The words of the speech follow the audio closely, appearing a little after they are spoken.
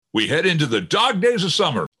We head into the dog days of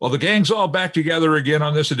summer. Well, the gang's all back together again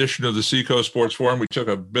on this edition of the Seacoast Sports Forum. We took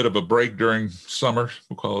a bit of a break during summer.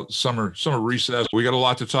 We'll call it summer recess. We got a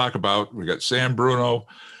lot to talk about. We got Sam Bruno,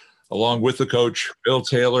 along with the coach, Bill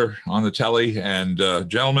Taylor, on the telly. And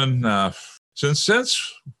gentlemen,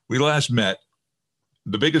 since we last met,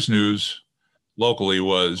 the biggest news locally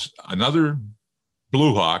was another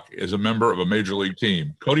Blue Hawk is a member of a major league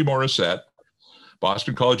team. Cody Morissette,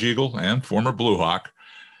 Boston College Eagle and former Blue Hawk,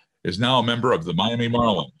 is now a member of the Miami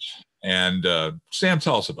Marlins. And Sam,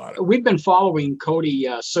 tell us about it. We've been following Cody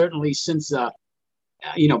certainly since,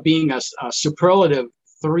 being a superlative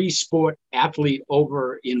three-sport athlete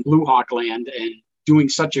over in Blue Hawk land and doing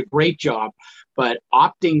such a great job, but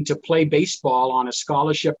opting to play baseball on a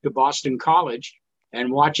scholarship to Boston College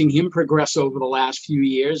and watching him progress over the last few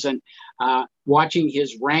years and watching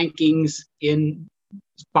his rankings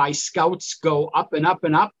by scouts go up and up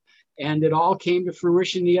and up. And it all came to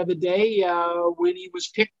fruition the other day when he was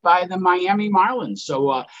picked by the Miami Marlins.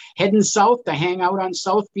 So heading south to hang out on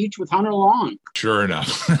South Beach with Hunter Long. Sure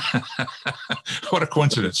enough. What a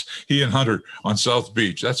coincidence. He and Hunter on South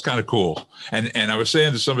Beach. That's kind of cool. And I was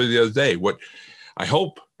saying to somebody the other day, what I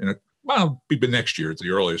hope, maybe next year at the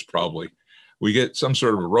earliest probably, we get some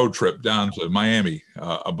sort of a road trip down to Miami,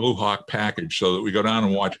 a Blue Hawk package, so that we go down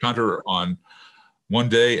and watch Hunter on one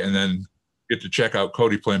day and then get to check out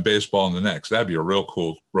Cody playing baseball in the next. That'd be a real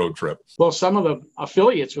cool road trip. Well, some of the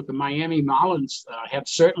affiliates with the Miami Marlins have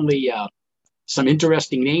certainly some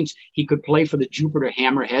interesting names. He could play for the Jupiter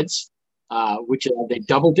Hammerheads, which are the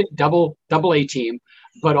double A team,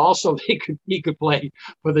 but also he could play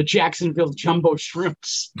for the Jacksonville Jumbo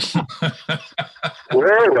Shrimps.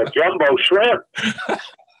 Whoa, a jumbo shrimp.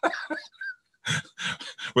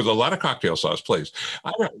 With a lot of cocktail sauce, please.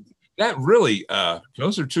 That really,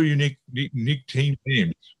 those are two unique team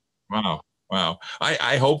names. Wow.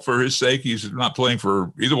 I hope for his sake he's not playing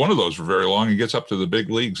for either one of those for very long and gets up to the big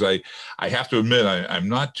leagues. I have to admit I'm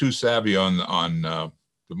not too savvy on the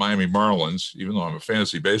Miami Marlins, even though I'm a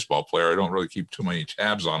fantasy baseball player. I don't really keep too many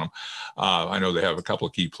tabs on them. I know they have a couple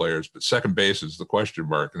of key players, but second base is the question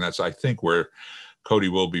mark, and that's I think where Cody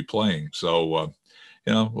will be playing. So.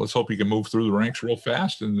 Let's hope he can move through the ranks real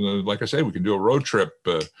fast. And like I say, we can do a road trip,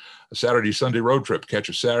 a Saturday, Sunday road trip, catch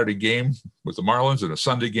a Saturday game with the Marlins and a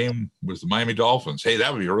Sunday game with the Miami Dolphins. Hey,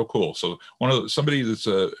 that would be real cool. So somebody that's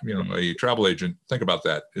a travel agent, think about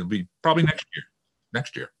that. It'll be probably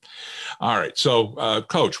next year. All right. So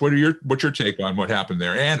Coach, what's your take on what happened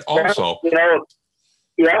there? And also,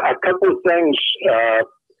 a couple of things.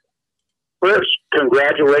 First,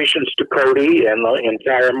 congratulations to Cody and the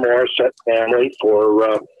entire Morissette family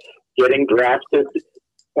for getting drafted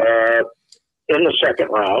in the second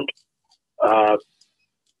round.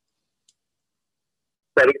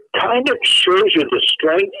 But it kind of shows you the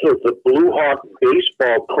strength of the Blue Hawk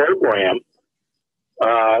baseball program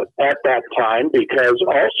at that time, because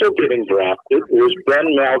also getting drafted was Ben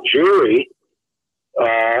Malgieri,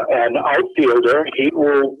 an outfielder. He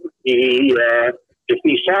will be... if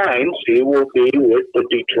he signs, he will be with the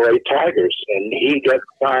Detroit Tigers, and he got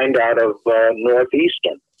signed out of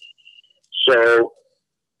Northeastern. So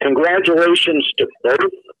congratulations to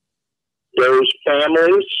both those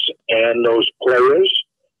families and those players,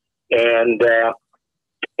 and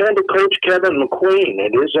to Coach Kevin McQueen.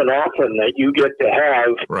 It isn't often that you get to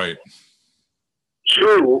have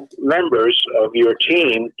two members of your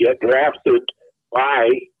team get drafted by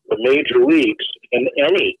the major leagues in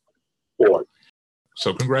any sport.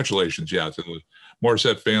 So congratulations, to the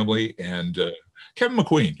Morissette family and Kevin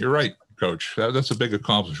McQueen. You're right, Coach. That's a big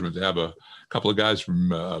accomplishment to have a couple of guys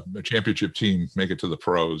from a championship team make it to the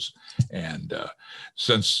pros. And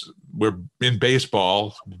since we're in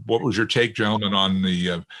baseball, what was your take, gentlemen, on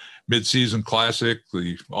the midseason classic,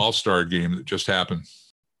 the All-Star game that just happened?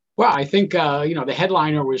 Well, I think, the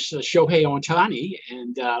headliner was Shohei Ohtani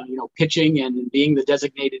and, pitching and being the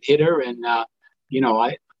designated hitter. And,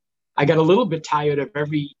 I got a little bit tired of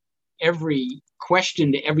every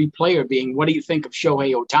question to every player being, what do you think of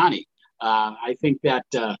Shohei Ohtani? I think that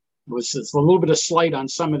was a little bit of slight on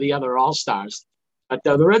some of the other All-Stars. But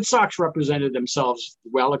the Red Sox represented themselves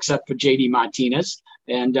well, except for J.D. Martinez.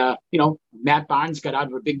 And, Matt Barnes got out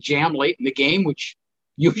of a big jam late in the game, which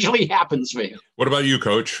usually happens for him. What about you,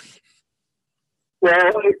 Coach?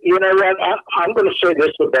 Well, you know what? I'm going to say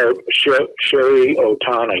this about Shohei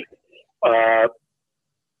Ohtani.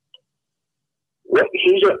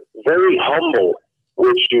 He's a very humble,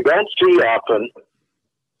 which you don't see often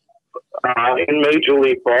in Major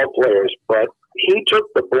League ball players. But he took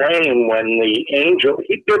the blame when he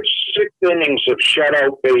pitched 6 innings of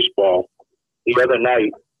shutout baseball the other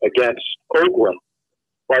night against Oakland.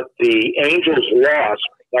 but the Angels lost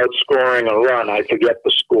without scoring a run. I forget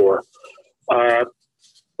the score.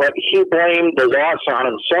 But he blamed the loss on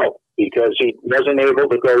himself because he wasn't able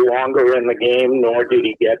to go longer in the game, nor did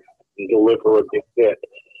he get and deliver a big hit.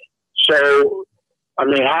 So, I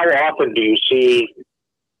mean, how often do you see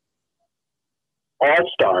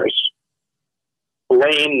all-stars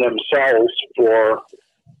blame themselves for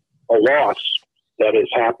a loss that has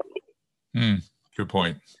happened? Good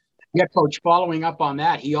point. Yeah, Coach, following up on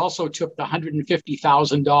that, he also took the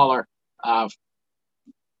 $150,000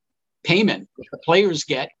 payment that the players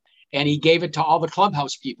get, and he gave it to all the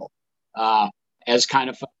clubhouse people as kind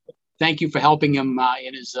of thank you for helping him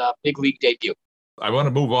in his big league debut. I want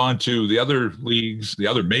to move on to the other leagues, the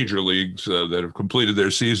other major leagues that have completed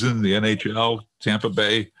their season. The NHL, Tampa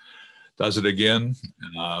Bay does it again,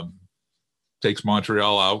 takes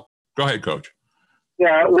Montreal out. Go ahead, Coach.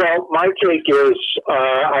 Yeah, well, my take is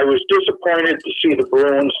I was disappointed to see the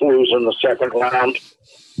Bruins lose in the second round.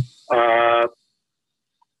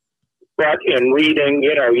 But in reading,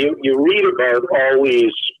 you read about all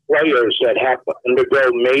these players that have to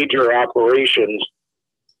undergo major operations,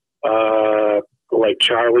 like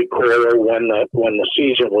Charlie Coyle when the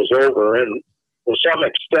season was over. And to some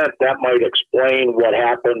extent, that might explain what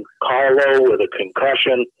happened. Carlo with a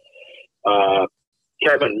concussion,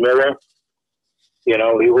 Kevin Miller,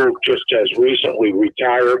 who just has recently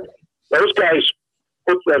retired. Those guys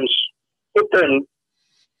put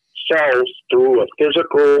themselves through a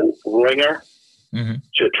physical ringer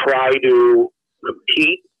to try to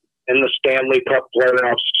compete in the Stanley Cup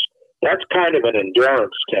playoffs. That's kind of an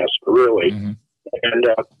endurance test, really. And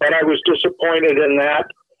but I was disappointed in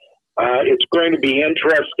that. It's going to be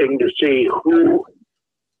interesting to see who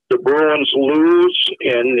the Bruins lose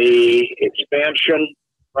in the expansion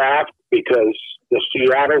draft, because the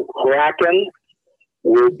Seattle Kraken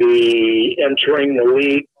will be entering the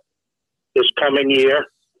league this coming year.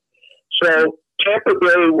 So Tampa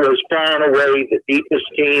Bay was far and away the deepest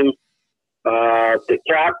team. The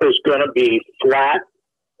cap is going to be flat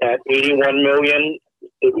at $81 million,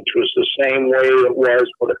 which was the same way it was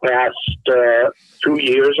for the past 2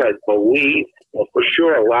 years, I believe, or for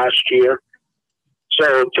sure last year.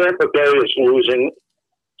 So Tampa Bay is losing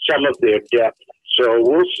some of their depth. So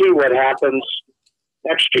we'll see what happens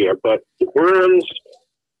next year. But the Bruins,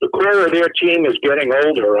 the core of their team is getting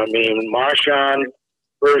older. I mean, Marchand,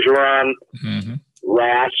 Bergeron,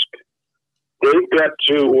 Rask, they've got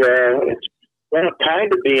to, it's going to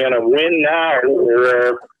kind of be in a win now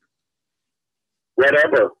or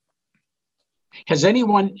whatever. Has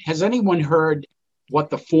anyone heard what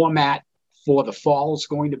the format for the fall is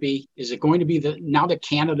going to be? Is it going to be now that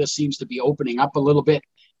Canada seems to be opening up a little bit,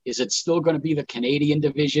 is it still going to be the Canadian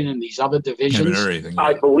division and these other divisions?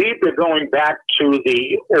 I believe they're going back to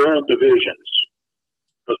the old divisions.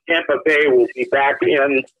 So Tampa Bay will be back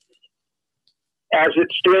in. As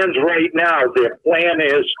it stands right now, their plan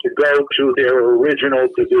is to go to their original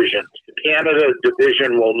divisions. The Canada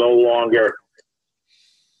division will no longer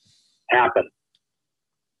happen.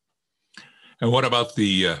 And what about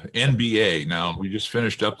the NBA? Now, we just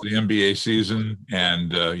finished up the NBA season,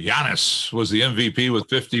 and Giannis was the MVP with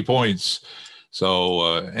 50 points.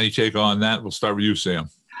 So any take on that? We'll start with you,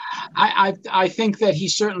 Sam. I think that he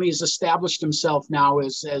certainly has established himself now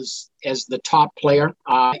as the top player.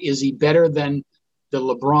 Is he better than the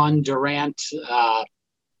LeBron Durant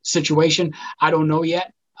situation? I don't know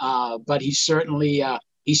yet, but he certainly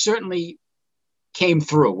came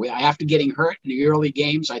through. After getting hurt in the early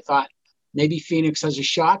games, I thought maybe Phoenix has a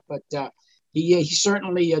shot, but he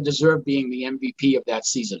certainly deserved being the MVP of that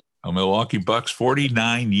season. Milwaukee Bucks,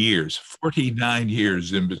 49 years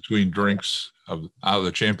in between drinks out of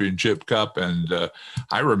the championship cup. And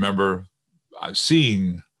I remember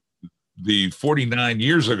seeing the 49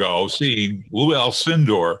 years ago, seeing Lou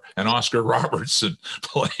Alcindor and Oscar Robertson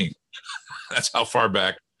playing. That's how far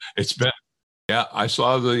back it's been. Yeah, I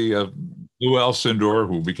saw the Lou Alcindor,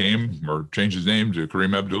 who became or changed his name to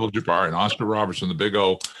Kareem Abdul-Jabbar, and Oscar Robertson, the Big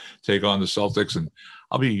O, take on the Celtics. And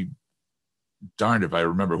I'll be darned if I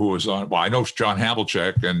remember who was on. Well, I know John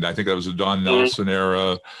Havlicek, and I think that was the Don Nelson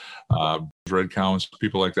era. Red Counts,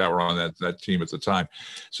 people like that were on that team at the time.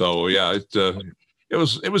 So yeah, it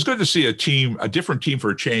was good to see a different team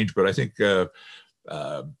for a change. But I think it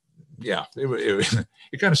kind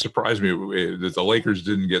of surprised me that the Lakers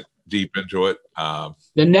didn't get deep into it.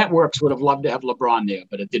 The networks would have loved to have LeBron there,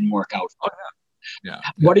 but it didn't work out. Oh, yeah.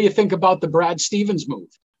 What do you think about the Brad Stevens move?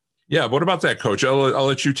 Yeah, what about that, Coach? I'll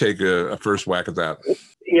let you take a first whack at that.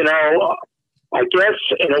 I guess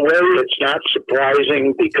in a way it's not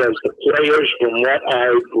surprising because the players, from what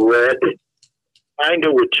I've read, kind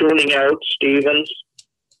of were tuning out Stevens.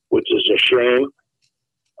 which is a shame.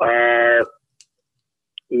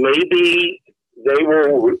 Maybe they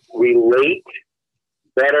will relate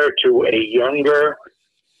better to a younger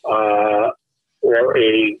or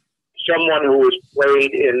someone who has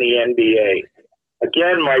played in the NBA.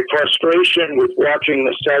 Again, my frustration with watching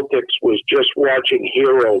the Celtics was just watching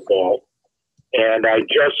hero ball. And I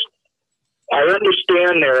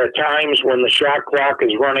understand there are times when the shot clock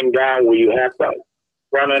is running down where you have to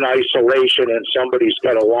run in isolation and somebody's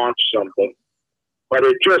got to launch something. But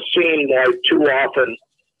it just seemed like too often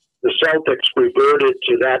the Celtics reverted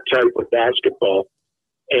to that type of basketball.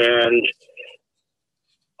 And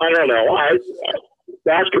I don't know.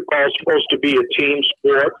 Basketball is supposed to be a team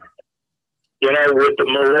sport. You know, with the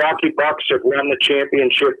Milwaukee Bucks have won the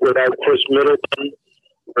championship without Chris Middleton,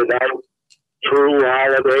 without Drew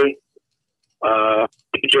Holiday,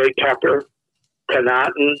 PJ Tucker,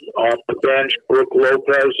 Connaughton off the bench, Brooke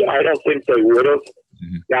Lopez. I don't think they would have.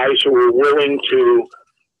 Mm-hmm. Guys who were willing to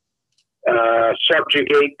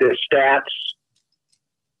subjugate their stats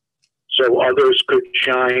so others could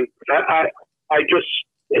shine. I just,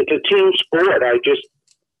 it's a team sport. I just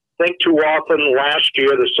think too often last year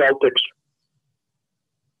the Celtics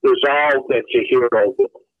resolved it's a hero.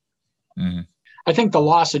 Mm-hmm. I think the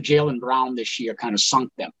loss of Jaylen Brown this year kind of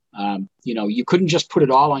sunk them. You know, you couldn't just put it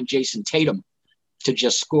all on Jason Tatum to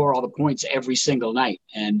just score all the points every single night.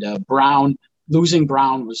 And losing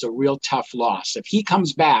Brown was a real tough loss. If he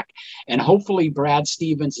comes back, and hopefully Brad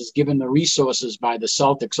Stevens is given the resources by the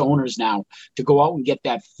Celtics owners now to go out and get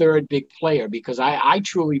that third big player, because I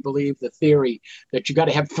truly believe the theory that you got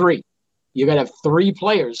to have three. You got to have three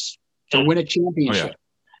players to win a championship. Oh, yeah.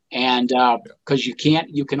 And because you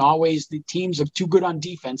can always, the teams are too good on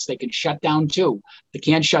defense. They can shut down two. They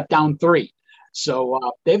can't shut down three. So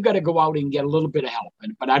they've got to go out and get a little bit of help.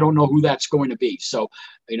 But I don't know who that's going to be. So,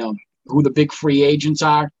 you know, who the big free agents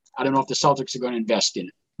are, I don't know if the Celtics are going to invest in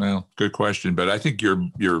it. Well, good question. But I think your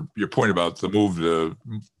point about the move to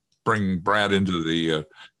bring Brad into the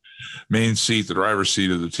main seat, the driver's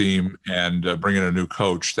seat of the team, and bring in a new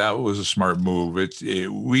coach, that was a smart move.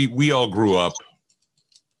 We all grew up,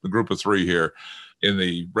 the group of three here, in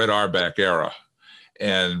the Red Auerbach era.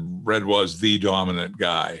 And Red was the dominant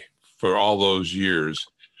guy for all those years.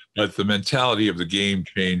 But the mentality of the game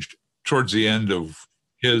changed towards the end of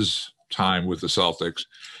his time with the Celtics.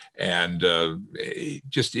 And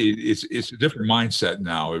it's a different mindset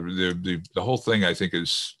now. The whole thing, I think,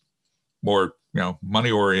 is more, money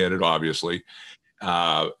oriented, obviously.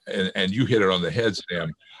 And you hit it on the head,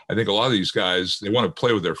 Sam. I think a lot of these guys, they want to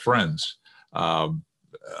play with their friends.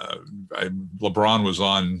 LeBron was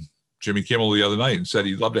on Jimmy Kimmel the other night and said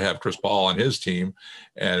he'd love to have Chris Paul on his team,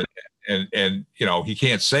 and he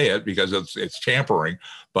can't say it because it's tampering,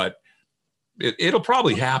 but it'll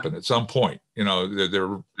probably happen at some point.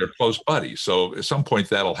 They're close buddies, so at some point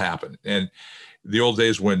that'll happen. And the old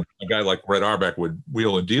days when a guy like Red Auerbach would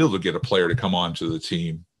wheel and deal to get a player to come on to the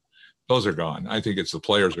team, those are gone. I think it's the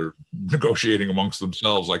players are negotiating amongst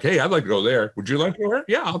themselves, like, hey, I'd like to go there. Would you like to go here?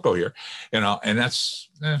 Yeah, I'll go here. And that's,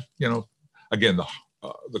 again,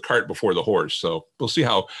 the cart before the horse. So we'll see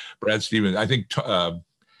how Brad Stevens, I think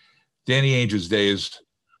Danny Ainge's days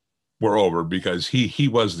were over because he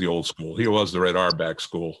was the old school. He was the Red Auerbach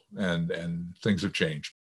school, and things have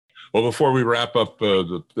changed. Well, before we wrap up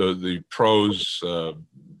the pros,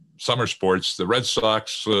 summer sports, the Red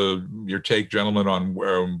Sox, your take, gentlemen,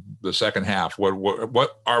 on the second half.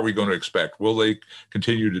 What are we going to expect? Will they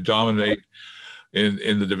continue to dominate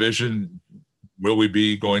in the division? Will we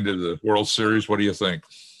be going to the World Series? What do you think,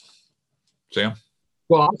 Sam?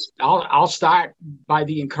 Well, I'll start by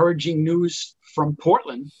the encouraging news from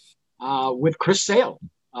Portland with Chris Sale.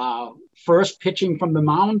 First pitching from the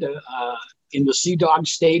mound in the Sea Dog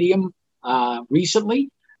Stadium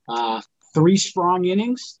recently. 3 strong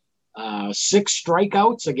innings. 6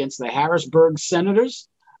 strikeouts against the Harrisburg Senators,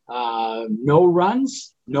 no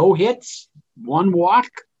runs, no hits, 1 walk,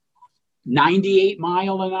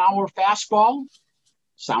 98-mile-an-hour fastball.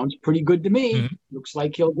 Sounds pretty good to me. Mm-hmm. Looks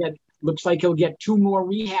like he'll get 2 more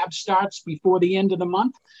rehab starts before the end of the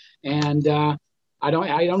month. And I don't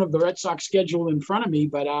have the Red Sox schedule in front of me,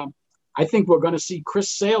 but I think we're going to see Chris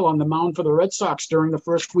Sale on the mound for the Red Sox during the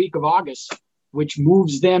first week of August, which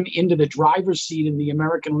moves them into the driver's seat in the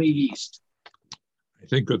American League East. I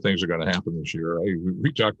think good things are going to happen this year.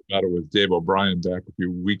 We talked about it with Dave O'Brien back a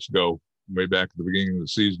few weeks ago, way back at the beginning of the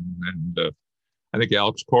season, and I think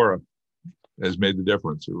Alex Cora has made the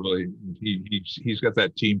difference. It really, he's got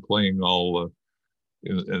that team playing all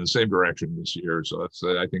in the same direction this year. So that's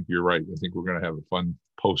I think you're right. I think we're going to have a fun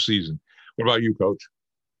postseason. What about you, Coach?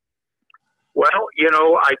 Well,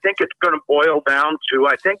 I think it's going to boil down to,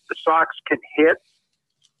 I think the Sox can hit.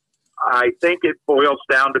 I think it boils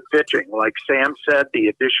down to pitching. Like Sam said, the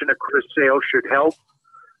addition of Chris Sale should help.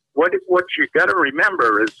 What you got to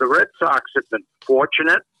remember is the Red Sox have been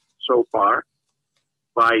fortunate so far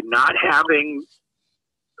by not having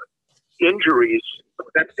injuries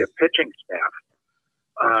affect their pitching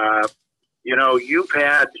staff. You've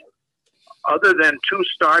had, other than 2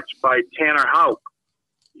 starts by Tanner Houck,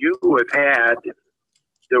 you have had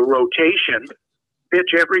the rotation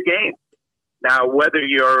pitch every game. Now, whether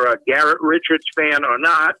you're a Garrett Richards fan or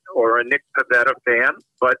not, or a Nick Pivetta fan,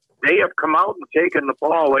 but they have come out and taken the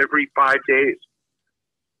ball every 5 days.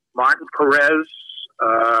 Martin Perez,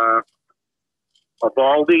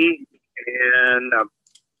 Evaldi, and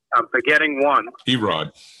I'm forgetting one.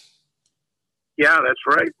 Erod. Yeah, that's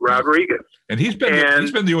right, Rodriguez. And he's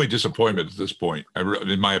been the only disappointment at this point,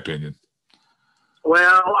 in my opinion.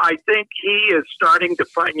 Well, I think he is starting to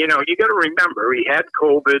find, you got to remember, he had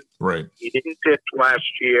COVID. Right. He didn't pitch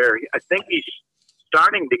last year. I think he's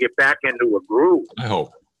starting to get back into a groove. I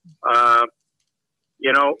hope. But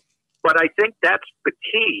I think that's the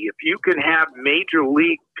key. If you can have major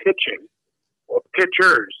league pitching or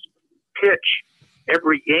pitchers pitch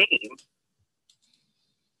every game,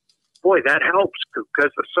 boy, that helps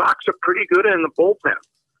because the Sox are pretty good in the bullpen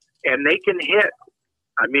and they can hit.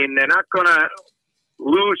 I mean, they're not going to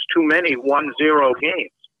lose too many 1-0 games.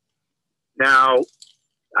 Now,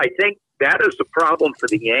 I think that is the problem for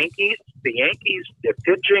the Yankees. The Yankees, they're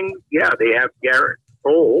pitching, they have Garrett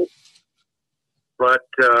Cole, but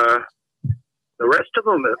the rest of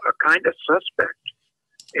them are kind of suspect.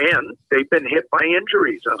 And they've been hit by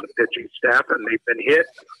injuries on the pitching staff, and they've been hit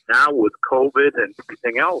now with COVID and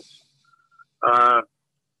everything else.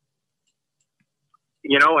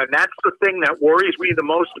 And that's the thing that worries me the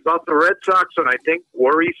most about the Red Sox, and I think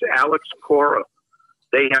worries Alex Cora.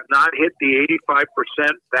 They have not hit the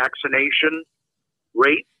 85% vaccination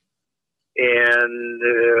rate, and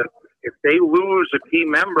if they lose a key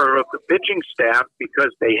member of the pitching staff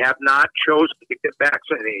because they have not chosen to get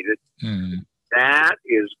vaccinated, that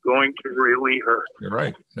is going to really hurt. You're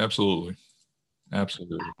right. Absolutely.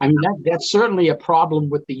 Absolutely. I mean, that's certainly a problem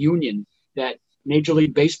with the union, that Major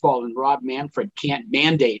League Baseball and Rob Manfred can't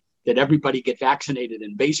mandate that everybody get vaccinated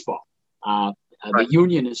in baseball. Right. The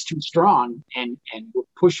union is too strong and will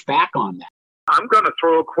push back on that. I'm going to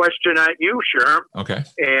throw a question at you, Sherm. Okay.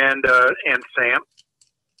 And Sam,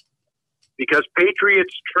 because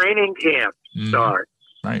Patriots training camp starts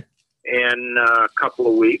in a couple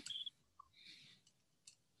of weeks.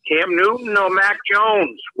 Cam Newton or Mac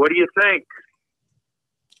Jones? What do you think?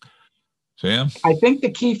 Sam? I think the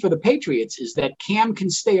key for the Patriots is that Cam can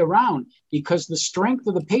stay around because the strength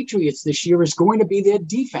of the Patriots this year is going to be their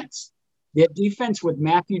defense. Their defense with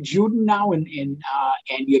Matthew Judon now, and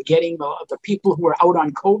you're getting the people who are out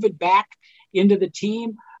on COVID back into the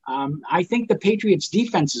team. I think the Patriots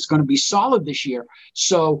defense is going to be solid this year.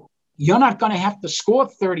 So you're not going to have to score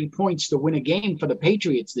 30 points to win a game for the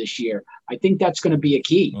Patriots this year. I think that's going to be a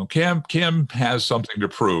key. Well, Cam has something to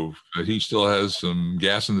prove. He still has some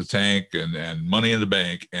gas in the tank and money in the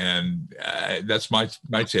bank. And that's my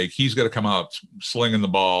take. He's got to come out slinging the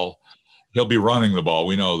ball. He'll be running the ball.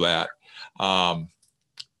 We know that.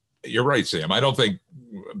 You're right, Sam. I don't think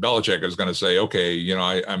Belichick is going to say, okay,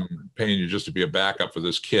 I'm paying you just to be a backup for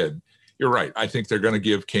this kid. You're right. I think they're going to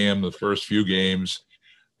give Cam the first few games.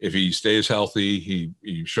 If he stays healthy,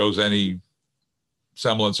 he shows any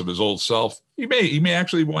semblance of his old self, he may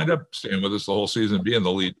actually wind up staying with us the whole season and being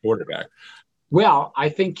the lead quarterback. Well, I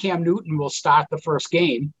think Cam Newton will start the first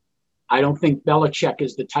game. I don't think Belichick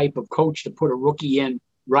is the type of coach to put a rookie in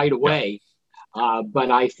right away. Yeah. But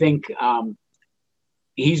I think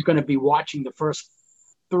he's going to be watching the first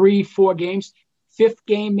 3-4 games. Fifth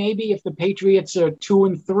game, maybe, if the Patriots are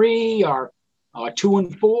 2-3 or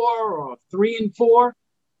 2-4 or 3-4.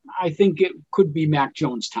 I think it could be Mac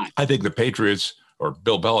Jones' time. I think the Patriots or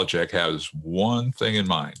Bill Belichick has one thing in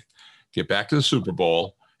mind: get back to the Super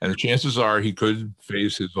Bowl, and the chances are he could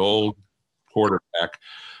face his old quarterback.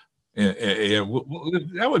 And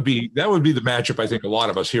that would be the matchup I think a lot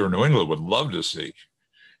of us here in New England would love to see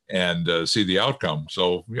and see the outcome.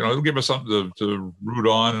 So it'll give us something to root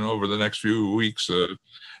on over the next few weeks. What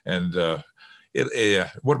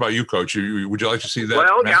about you, Coach? Would you like to see that?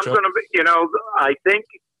 Well, matchup? I'm going to. I think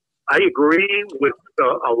I agree with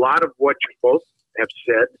a lot of what you both have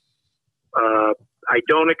said. I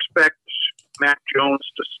don't expect Mac Jones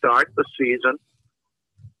to start the season.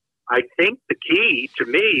 I think the key to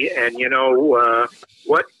me, and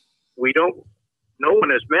what no one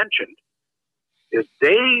has mentioned, is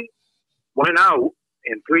they went out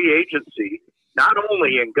in free agency, not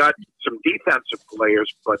only and got some defensive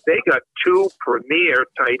players, but they got two premier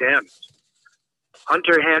tight ends,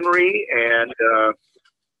 Hunter Henry and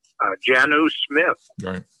Janu Smith.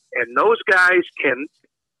 Right. And those guys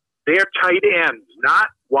they're tight ends, not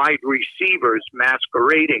wide receivers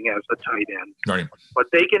masquerading as a tight end. Right.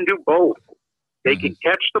 But they can do both. They can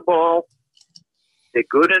catch the ball. They're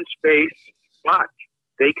good in space, but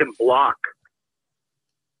they can block.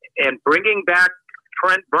 And bringing back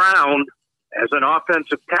Trent Brown as an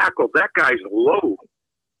offensive tackle, that guy's low.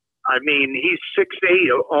 I mean, he's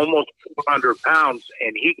 6'8", almost 400 pounds,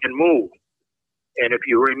 and he can move. And if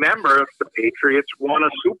you remember, the Patriots won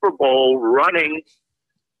a Super Bowl running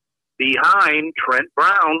behind Trent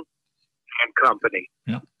Brown and company.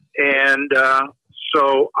 Yeah. And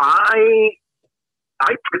so I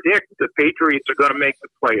predict the Patriots are going to make the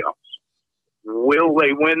playoffs. Will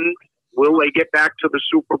they win? Will they get back to the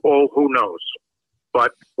Super Bowl? Who knows?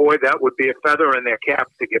 But, boy, that would be a feather in their cap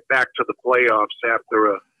to get back to the playoffs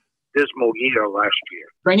after a dismal year last year.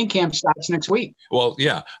 Training camp starts next week. Well,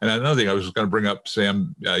 yeah. And another thing I was going to bring up,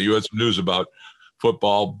 Sam, you had some news about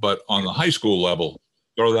football, but on the high school level,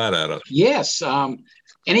 throw that at us. Yes.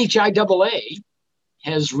 NHIAA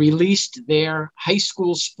has released their high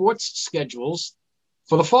school sports schedules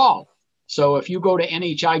for the fall. So if you go to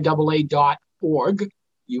NHIAA.org,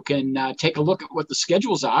 you can take a look at what the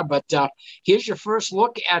schedules are. But here's your first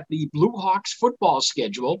look at the Blue Hawks football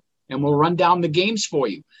schedule, and we'll run down the games for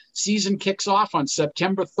you. Season kicks off on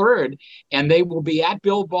September 3rd, and they will be at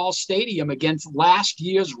Bill Ball Stadium against last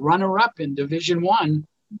year's runner-up in Division I,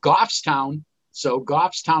 Goffstown. So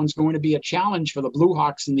Goffstown's going to be a challenge for the Blue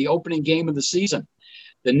Hawks in the opening game of the season.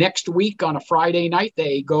 The next week on a Friday night,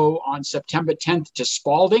 they go on September 10th to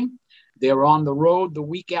Spalding. They're on the road the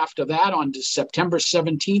week after that on September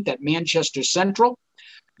 17th at Manchester Central.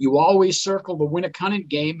 You always circle the Winnicott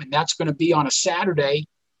game, and that's going to be on a Saturday,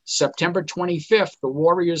 September 25th. The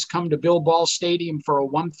Warriors come to Bill Ball Stadium for a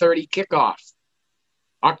 1:30 kickoff.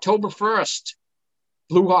 October 1st,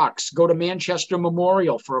 Blue Hawks go to Manchester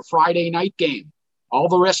Memorial for a Friday night game. All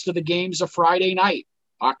the rest of the games are Friday night.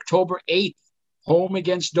 October 8th, home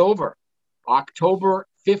against Dover. October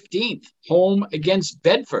 15th, home against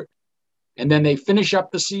Bedford. And then they finish up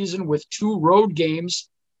the season with 2 road games.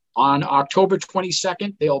 On October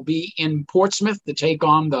 22nd, they'll be in Portsmouth to take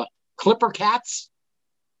on the Clipper Cats.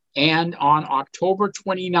 And on October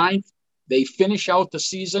 29th, they finish out the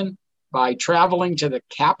season by traveling to the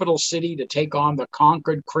capital city to take on the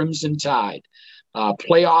Concord Crimson Tide.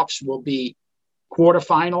 Playoffs will be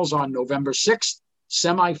quarterfinals on November 6th,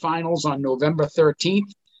 semifinals on November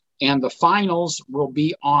 13th, and the finals will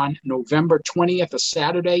be on November 20th, a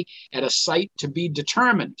Saturday, at a site to be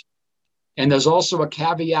determined. And there's also a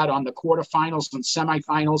caveat on the quarterfinals and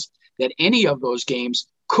semifinals that any of those games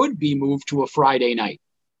could be moved to a Friday night.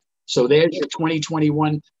 So there's your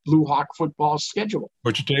 2021 Blue Hawk football schedule.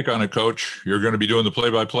 What's your take on it, Coach? You're going to be doing the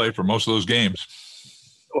play-by-play for most of those games.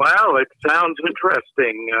 Well, it sounds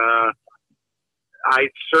interesting.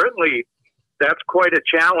 That's quite a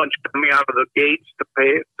challenge coming out of the gates to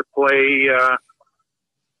play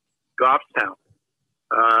Goffstown.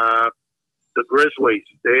 The Grizzlies,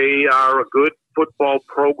 they are a good football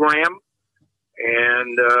program,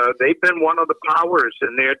 and they've been one of the powers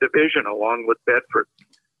in their division along with Bedford.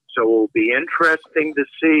 So it will be interesting to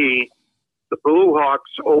see the Blue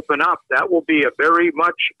Hawks open up. That will be a very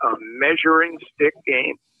much a measuring stick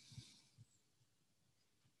game.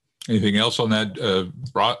 Anything else on that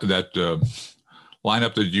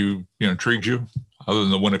lineup that intrigued you, other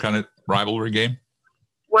than the Winnicott rivalry game?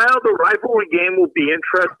 Well, the rivalry game will be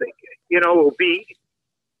interesting. It will be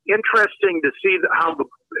interesting to see how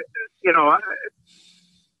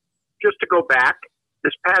just to go back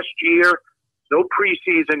this past year, no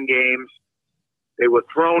preseason games. They were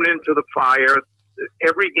thrown into the fire.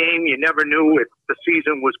 Every game, you never knew if the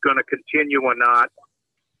season was going to continue or not.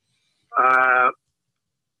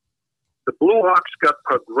 The Blue Hawks got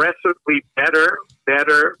progressively better as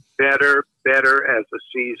the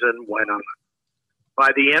season went on.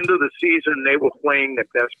 By the end of the season, they were playing the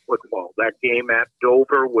best football. That game at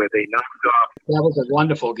Dover where they knocked off. That was a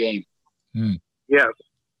wonderful game. Yes.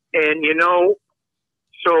 And,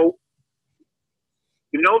 so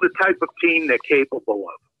the type of team they're capable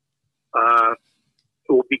of.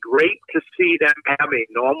 It will be great to see them have a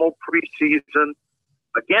normal preseason.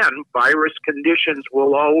 Again, virus conditions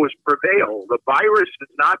will always prevail. The virus has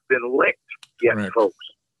not been licked yet, right, folks,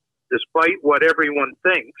 despite what everyone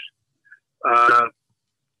thinks.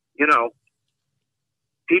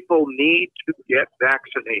 People need to get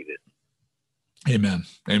vaccinated. Amen.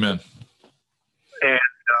 And,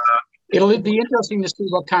 It'll be interesting to see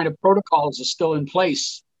what kind of protocols are still in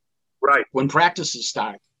place Right. when practices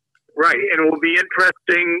start. Right. And it will be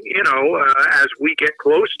interesting, as we get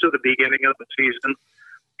close to the beginning of the season,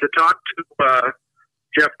 to talk to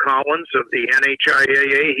Jeff Collins of the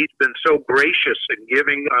NHIAA. He's been so gracious in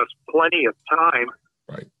giving us plenty of time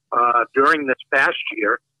during this past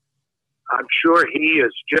year. I'm sure he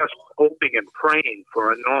is just hoping and praying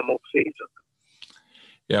for a normal season.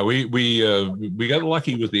 Yeah, we got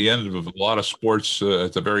lucky with the end of a lot of sports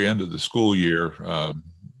at the very end of the school year,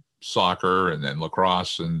 soccer and then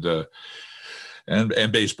lacrosse and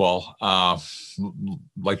baseball.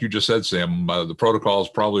 Like you just said, Sam, the protocols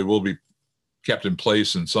probably will be kept in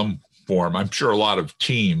place in some form. I'm sure a lot of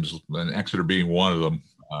teams, and Exeter being one of them,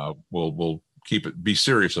 will be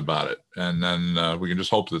serious about it, and then we can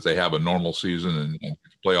just hope that they have a normal season and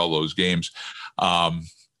play all those games.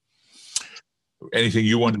 Anything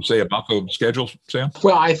you wanted to say about the schedule, Sam?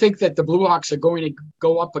 Well, I think that the Blue Hawks are going to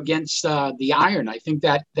go up against the Iron. I think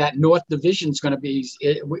that North Division is going to be.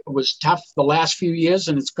 It was tough the last few years,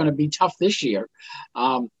 and it's going to be tough this year.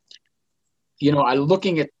 I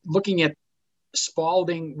looking at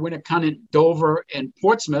Spalding, Winnicott, Dover, and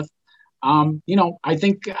Portsmouth. I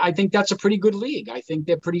think that's a pretty good league. I think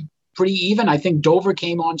they're pretty even. I think Dover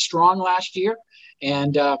came on strong last year,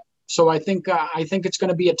 and so I think it's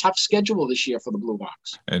going to be a tough schedule this year for the Blue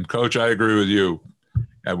Hawks. And Coach, I agree with you.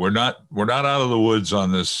 And we're not out of the woods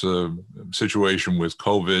on this situation with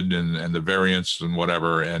COVID and the variants and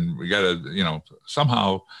whatever. And we got to,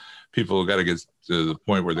 somehow people got to get to the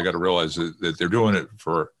point where they got to realize that they're doing it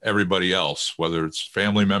for everybody else, whether it's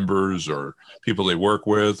family members or people they work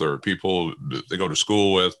with or people they go to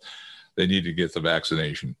school with. They need to get the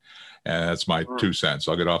vaccination. And that's my 2 cents.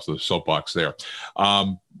 I'll get off the soapbox there.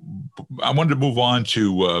 I wanted to move on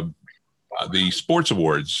to the sports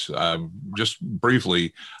awards. Just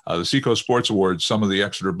briefly, the Seacoast Sports Awards, some of the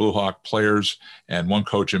Exeter Blue Hawk players and one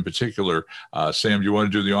coach in particular. Sam, do you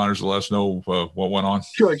want to do the honors to let us know what went on?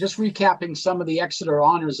 Sure. Just recapping some of the Exeter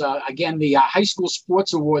honors. Again, the High School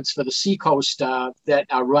Sports Awards for the Seacoast that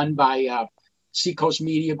are run by Seacoast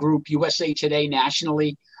Media Group, USA Today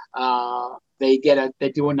nationally. They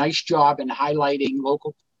do a nice job in highlighting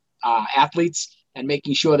local athletes and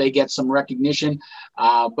making sure they get some recognition.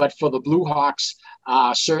 But for the Blue Hawks,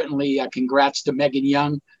 certainly congrats to Megan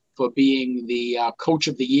Young for being the Coach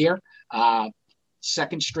of the Year.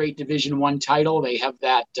 Second straight Division I title. They have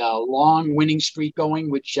that long winning streak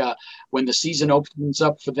going, which when the season opens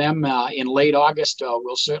up for them in late August,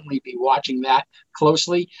 we'll certainly be watching that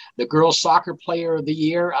closely. The Girls Soccer Player of the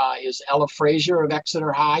Year is Ella Frazier of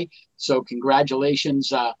Exeter High. So congratulations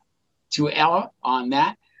to Ella on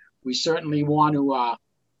that. We certainly want to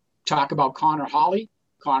talk about Connor Hawley.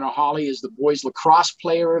 Connor Hawley is the Boys Lacrosse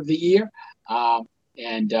Player of the Year.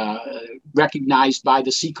 And recognized by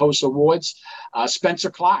the Seacoast Awards. Spencer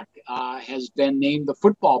Clark has been named the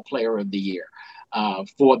Football Player of the Year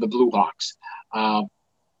for the Blue Hawks.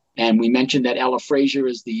 And we mentioned that Ella Frazier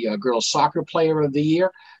is the Girls Soccer Player of the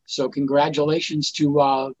Year. So congratulations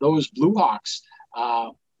to those Blue Hawks.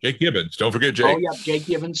 Jake Gibbons. Don't forget Jake. Oh, yeah, Jake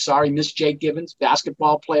Gibbons. Sorry, Miss Jake Gibbons,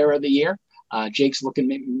 Basketball Player of the Year. Jake's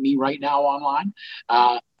looking at me right now online.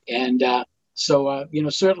 So,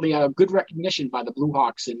 certainly a good recognition by the Blue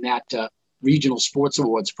Hawks in that regional sports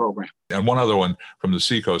awards program. And one other one from the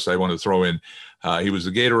Seacoast I want to throw in. He was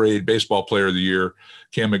the Gatorade Baseball Player of the Year,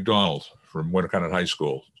 Cam McDonald from Winnicott High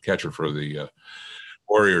School, catcher for the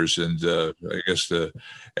Warriors. And I guess,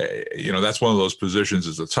 that's one of those positions.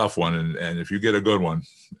 It's a tough one. And if you get a good one,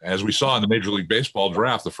 as we saw in the Major League Baseball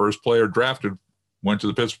draft, the first player drafted went to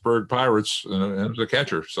the Pittsburgh Pirates and was a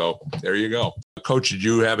catcher. So there you go. Coach, did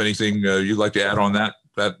you have anything you'd like to add on that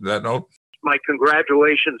note? My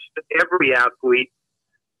congratulations to every athlete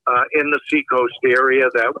in the Seacoast area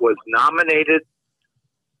that was nominated,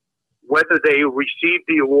 whether they received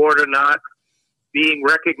the award or not. Being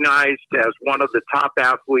recognized as one of the top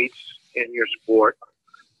athletes in your sport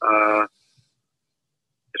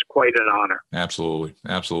is quite an honor. Absolutely.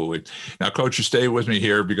 Absolutely. Now, Coach, you stay with me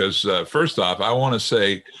here because first off, I want to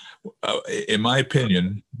say, in my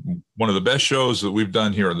opinion, one of the best shows that we've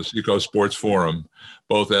done here on the Seacoast Sports Forum,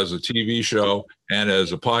 both as a TV show and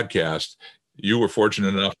as a podcast, you were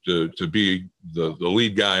fortunate enough to be the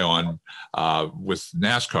lead guy on with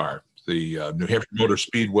NASCAR. The New Hampshire Motor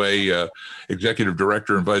Speedway executive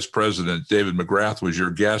director and vice president, David McGrath, was your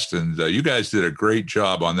guest, and you guys did a great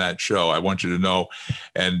job on that show. I want you to know,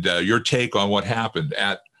 and your take on what happened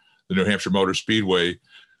at the New Hampshire Motor Speedway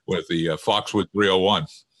with the Foxwood 301.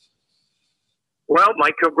 Well, my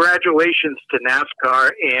congratulations to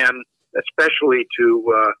NASCAR and especially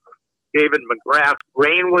to David McGrath.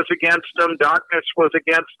 Rain was against them, darkness was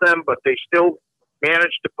against them, but they still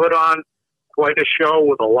managed to put on quite a show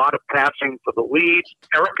with a lot of passing for the lead.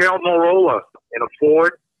 Eric Almirola in a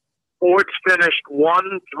Ford. Ford's finished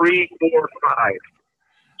 1, 3, 4, 5.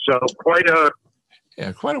 So quite a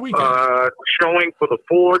weekend showing for the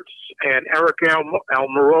Fords, and Eric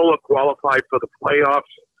Almirola qualified for the playoffs.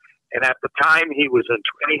 And at the time, he was in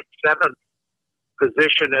 27th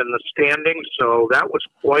position in the standings. So that was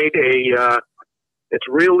quite a. It's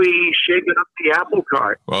really shaking up the apple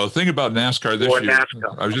cart. Well, the thing about NASCAR this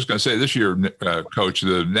year, I was just going to say this year, Coach,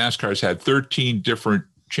 the NASCAR's had 13 different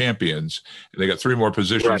champions. They got 3 more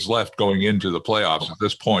positions left going into the playoffs. At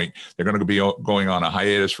this point, they're going to be going on a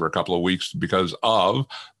hiatus for a couple of weeks because of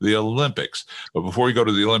the Olympics. But before we go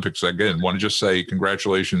to the Olympics, again, want to just say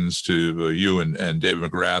congratulations to you and David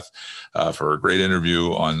McGrath for a great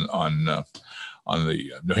interview on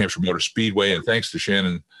the New Hampshire Motor Speedway, and thanks to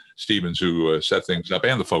Shannon Stevens, who set things up,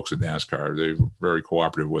 and the folks at NASCAR. They were very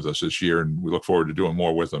cooperative with us this year, and we look forward to doing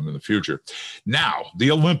more with them in the future. Now,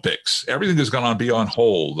 the Olympics. Everything is going to be on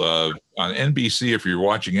hold. On NBC, if you're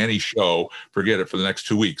watching any show, forget it for the next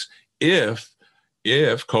 2 weeks. If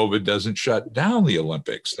COVID doesn't shut down the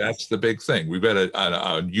Olympics, that's the big thing. We've got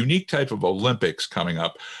a unique type of Olympics coming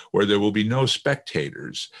up where there will be no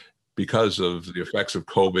spectators because of the effects of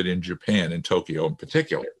COVID in Japan, in Tokyo in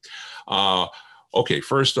particular. Okay,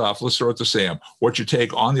 first off, let's start with Sam. What's your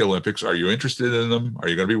take on the Olympics? Are you interested in them? Are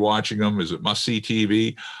you going to be watching them? Is it must-see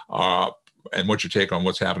TV? And what's your take on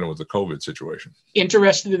what's happening with the COVID situation?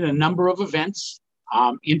 Interested in a number of events.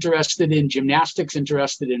 Interested in gymnastics,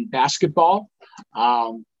 interested in basketball,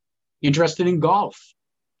 interested in golf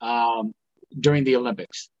during the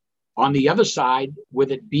Olympics. On the other side,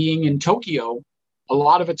 with it being in Tokyo, a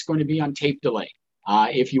lot of it's going to be on tape delay.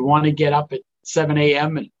 If you want to get up at 7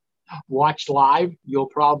 a.m. and watch live, you'll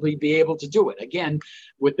probably be able to do it. Again,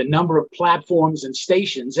 with the number of platforms and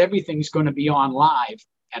stations, everything's going to be on live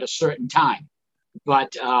at a certain time.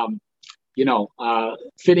 But,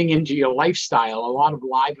 fitting into your lifestyle, a lot of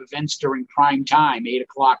live events during prime time, 8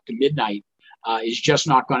 o'clock to midnight, is just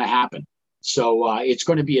not going to happen. So it's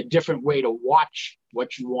going to be a different way to watch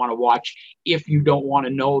what you want to watch if you don't want to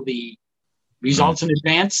know the results in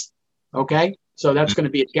advance. Okay. So that's going to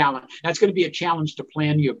be a challenge. That's going to be a challenge to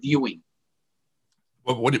plan your viewing.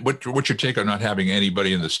 Well, what's your take on not having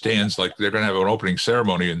anybody in the stands? Like they're going to have an opening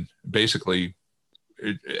ceremony and basically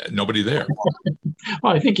nobody there.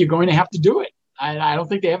 Well, I think you're going to have to do it. I don't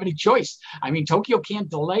think they have any choice. I mean, Tokyo can't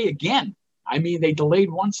delay again. I mean, they delayed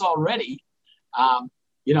once already. I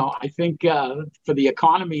think for the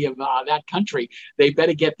economy of that country, they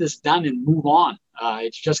better get this done and move on.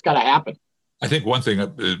 It's just got to happen. I think one thing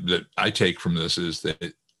that I take from this is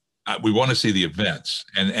that we want to see the events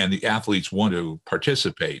and the athletes want to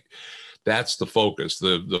participate. That's the focus.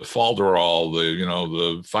 The falderall,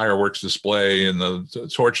 the fireworks display and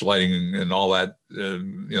the torch lighting and all that,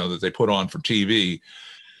 that they put on for TV.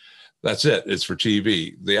 That's it. It's for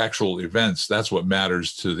TV. The actual events, that's what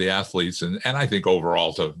matters to the athletes. And I think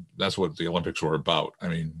overall, that's what the Olympics were about. I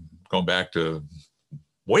mean, going back to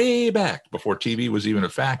way back before TV was even a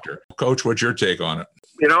factor. Coach, what's your take on it?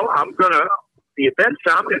 The events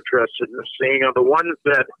I'm interested in seeing are the ones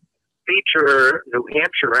that feature New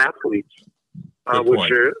Hampshire athletes,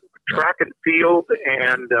 which are track and field,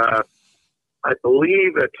 and I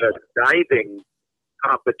believe it's a diving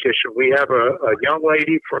competition. We have a young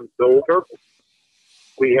lady from Dover.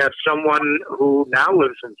 We have someone who now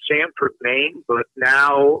lives in Sanford, Maine, but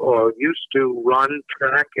now used to run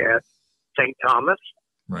track at St. Thomas.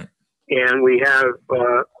 Right. And we have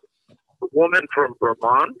a woman from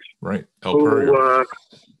Vermont. Right. Who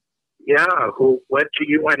went to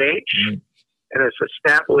UNH and has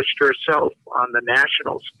established herself on the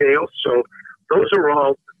national scale. So those are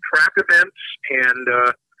all track events and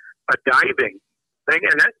a diving thing.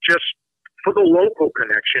 And that's just for the local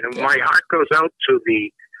connection. And my heart goes out to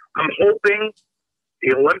I'm hoping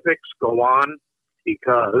the Olympics go on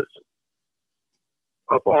because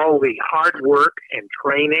of all the hard work and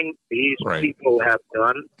training these people have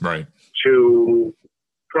done to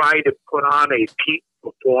try to put on a peak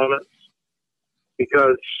performance.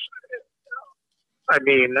 Because, I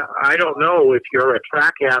mean, I don't know if you're a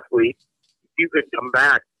track athlete, you could come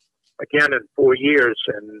back again in 4 years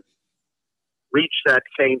and reach that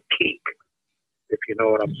same peak, if you know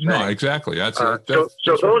what I'm saying. No, exactly. So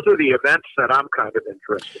those are the events that I'm kind of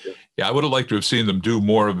interested in. Yeah, I would have liked to have seen them do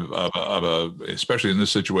more of especially in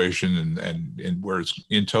this situation and where it's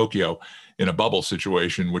in Tokyo, in a bubble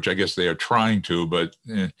situation, which I guess they are trying to. But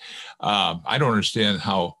I don't understand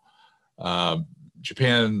how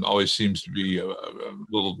Japan always seems to be a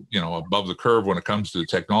little, above the curve when it comes to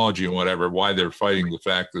technology and whatever, why they're fighting the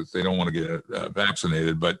fact that they don't want to get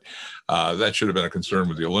vaccinated. But that should have been a concern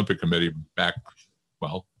with the Olympic Committee back,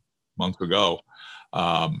 months ago,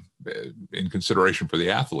 in consideration for the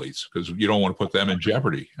athletes, because you don't want to put them in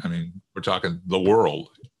jeopardy. I mean, we're talking the world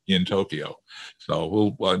in Tokyo.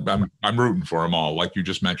 So I'm rooting for them all. Like you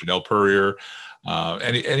just mentioned, El Purrier,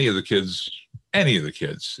 any of the kids,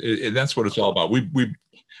 that's what it's all about. We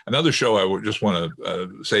another show. I would just want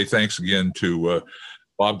to say thanks again to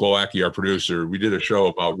Bob Glowacki, our producer. We did a show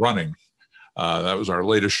about running. That was our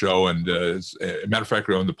latest show. And as a matter of fact,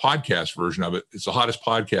 on the podcast version of it, it's the hottest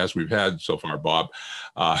podcast we've had so far, Bob.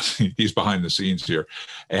 He's behind the scenes here.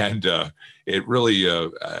 And it really,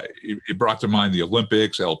 it brought to mind the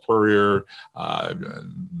Olympics, El Purrier,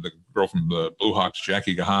 the girl from the Blue Hawks,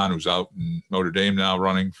 Jackie Gahan, who's out in Notre Dame now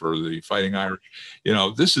running for the Fighting Irish.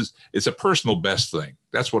 It's a personal best thing.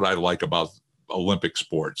 That's what I like about Olympic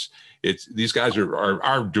sports. These guys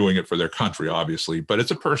are doing it for their country, obviously, but it's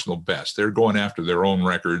a personal best. They're going after their own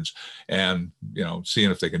records and, seeing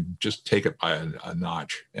if they can just take it by a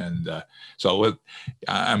notch. And so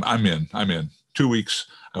I'm in 2 weeks.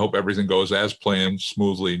 I hope everything goes as planned,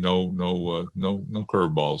 smoothly. No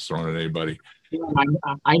curveballs thrown at anybody.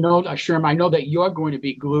 I know, Sherm, I know that you're going to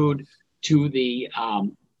be glued to the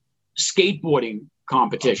skateboarding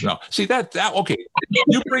competition. No, see that okay.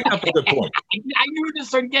 You bring up a good point. I knew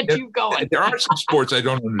this would get you going. There are some sports I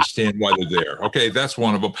don't understand why they're there. Okay, that's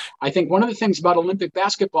one of them. I think one of the things about Olympic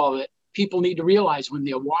basketball that people need to realize when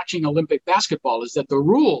they're watching Olympic basketball is that the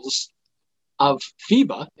rules of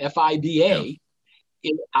FIBA, FIBA,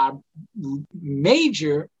 are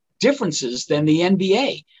major differences than the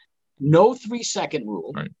NBA. No 3-second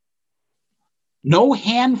rule. Right. No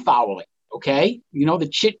hand fouling. Okay,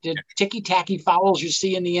 the ticky-tacky fouls you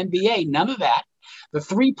see in the NBA, none of that. The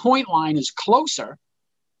 3-point line is closer,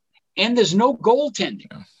 and there's no goaltending.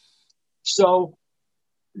 Yeah. So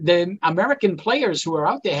the American players who are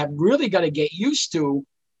out there have really got to get used to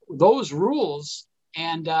those rules,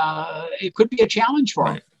 and it could be a challenge for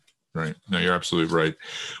them. Right. No, you're absolutely right.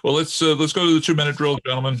 Well, let's go to the 2-minute drill,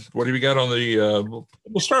 gentlemen. What do we got on the?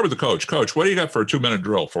 We'll start with the coach. Coach, what do you got for a 2-minute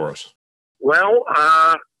drill for us? Well,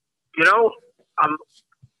 I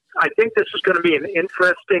think this is going to be an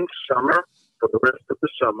interesting summer for the rest of the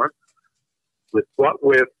summer with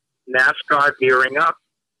NASCAR gearing up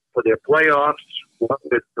for their playoffs,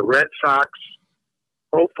 with the Red Sox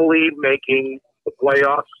hopefully making the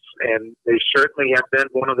playoffs, and they certainly have been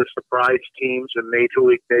one of the surprise teams in Major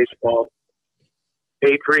League Baseball.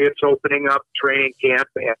 Patriots opening up training camp,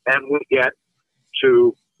 and then we get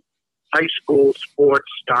to high school sports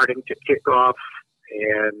starting to kick off,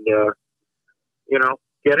 and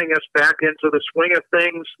getting us back into the swing of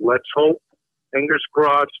things. Let's hope, fingers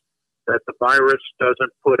crossed, that the virus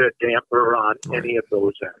doesn't put a damper on any of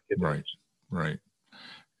those activities. Right.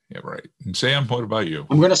 Yeah, right. And Sam, what about you?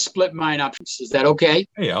 I'm going to split mine up. Is that okay?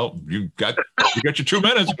 Hey, you got your 2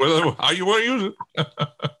 minutes. How you want to use it?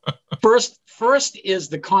 First is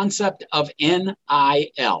the concept of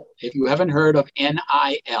NIL. If you haven't heard of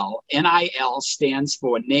NIL, NIL stands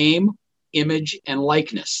for name, image, and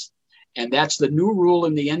likeness. And that's the new rule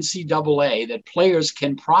in the NCAA that players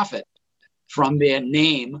can profit from their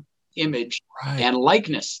name, image, and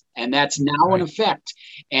likeness. And that's now in effect.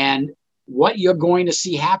 And what you're going to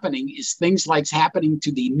see happening is things like happening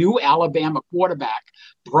to the new Alabama quarterback,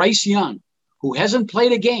 Bryce Young, who hasn't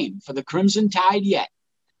played a game for the Crimson Tide yet,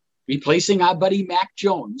 replacing our buddy Mac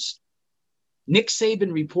Jones. Nick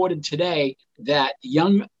Saban reported today that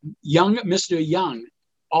young Mr. Young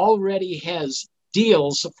already has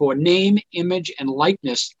deals for name, image, and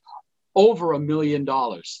likeness over $1 million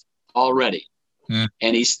already.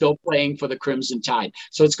 And he's still playing for the Crimson Tide.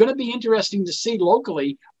 So it's going to be interesting to see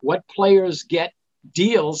locally what players get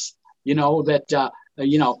deals,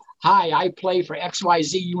 hi, I play for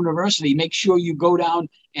XYZ University. Make sure you go down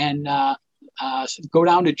and go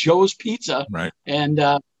down to Joe's Pizza and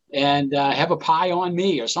have a pie on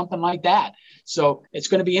me or something like that. So it's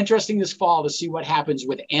going to be interesting this fall to see what happens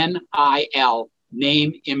with NIL,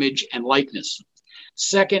 name, image, and likeness.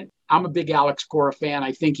 Second, I'm a big Alex Cora fan.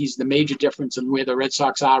 I think he's the major difference in where the Red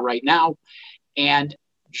Sox are right now. And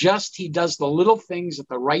he does the little things at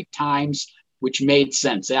the right times, which made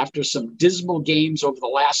sense. After some dismal games over the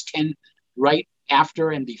last 10, right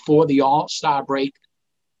after and before the All-Star break,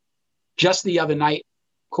 just the other night,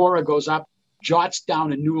 Cora goes up, jots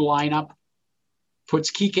down a new lineup,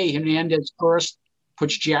 puts Kike Hernandez first,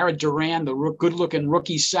 puts Jared Duran, the good-looking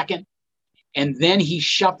rookie, second, and then he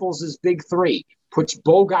shuffles his big three. puts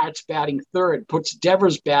Bogarts batting third, puts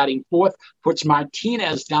Devers batting fourth, puts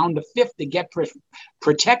Martinez down to fifth to get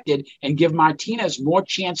protected and give Martinez more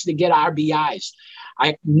chance to get RBIs.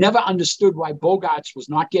 I never understood why Bogarts was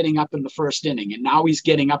not getting up in the first inning, and now he's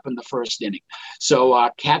getting up in the first inning. So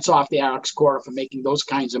hats off to Alex Cora for making those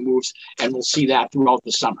kinds of moves, and we'll see that throughout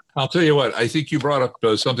the summer. I'll tell you what, I think you brought up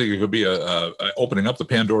something that could be opening up the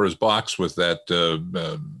Pandora's box with that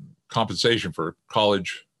compensation for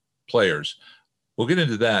college players. We'll get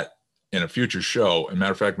into that in a future show. As a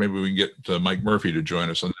matter of fact, maybe we can get Mike Murphy to join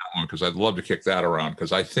us on that one, because I'd love to kick that around,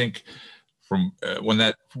 because I think from when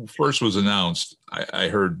that first was announced, I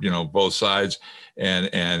heard, both sides,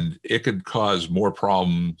 and it could cause more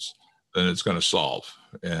problems than it's going to solve.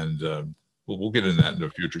 And we'll get into that in a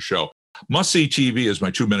future show. Must-see TV is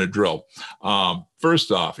my 2-minute drill.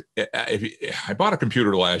 First off, I bought a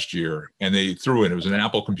computer last year, and they threw in, it was an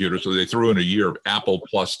Apple computer, so they threw in a year of Apple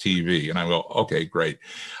Plus TV. And I go, okay, great.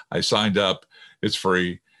 I signed up. It's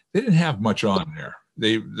free. They didn't have much on there.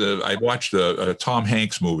 I watched a Tom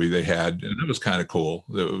Hanks movie they had, and it was kind of cool.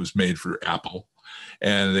 It was made for Apple.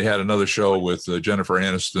 And they had another show with Jennifer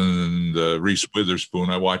Aniston and Reese Witherspoon.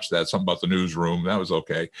 I watched that, something about the newsroom. That was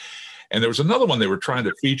okay. And there was another one they were trying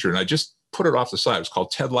to feature, and I just put it off the side. It was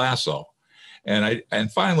called Ted Lasso.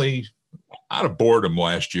 And finally, out of boredom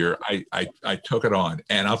last year, I took it on.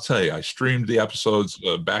 And I'll tell you, I streamed the episodes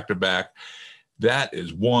back to back. That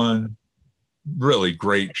is one really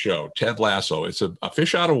great show, Ted Lasso. It's a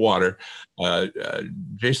fish out of water.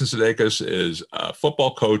 Jason Sudeikis is a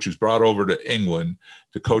football coach who's brought over to England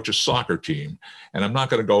to coach a soccer team. And I'm not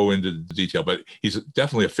going to go into the detail, but he's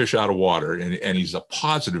definitely a fish out of water, and he's a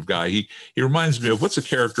positive guy. He reminds me of, what's the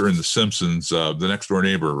character in The Simpsons, the next door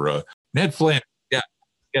neighbor, Ned Flanders. Yeah,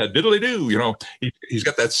 diddly-do. He's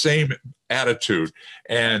got that same attitude.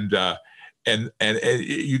 And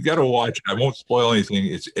you got to watch it. I won't spoil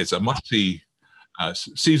anything. It's a must-see.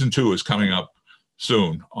 Season 2 is coming up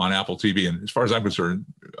soon on Apple TV. And as far as I'm concerned,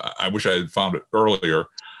 I wish I had found it earlier.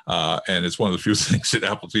 And it's one of the few things that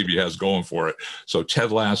Apple TV has going for it. So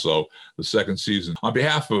Ted Lasso, the second season. On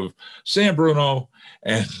behalf of Sam Bruno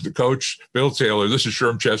and the coach, Bill Taylor, this is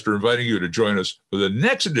Sherm Chester inviting you to join us for the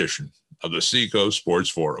next edition of the Seacoast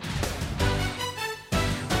Sports Forum.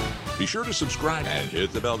 Be sure to subscribe and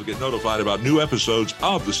hit the bell to get notified about new episodes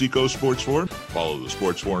of the Seacoast Sports Forum. Follow the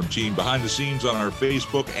Sports Forum team behind the scenes on our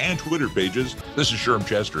Facebook and Twitter pages. This is Sherm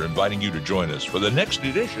Chester inviting you to join us for the next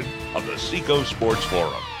edition of the Seacoast Sports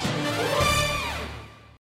Forum.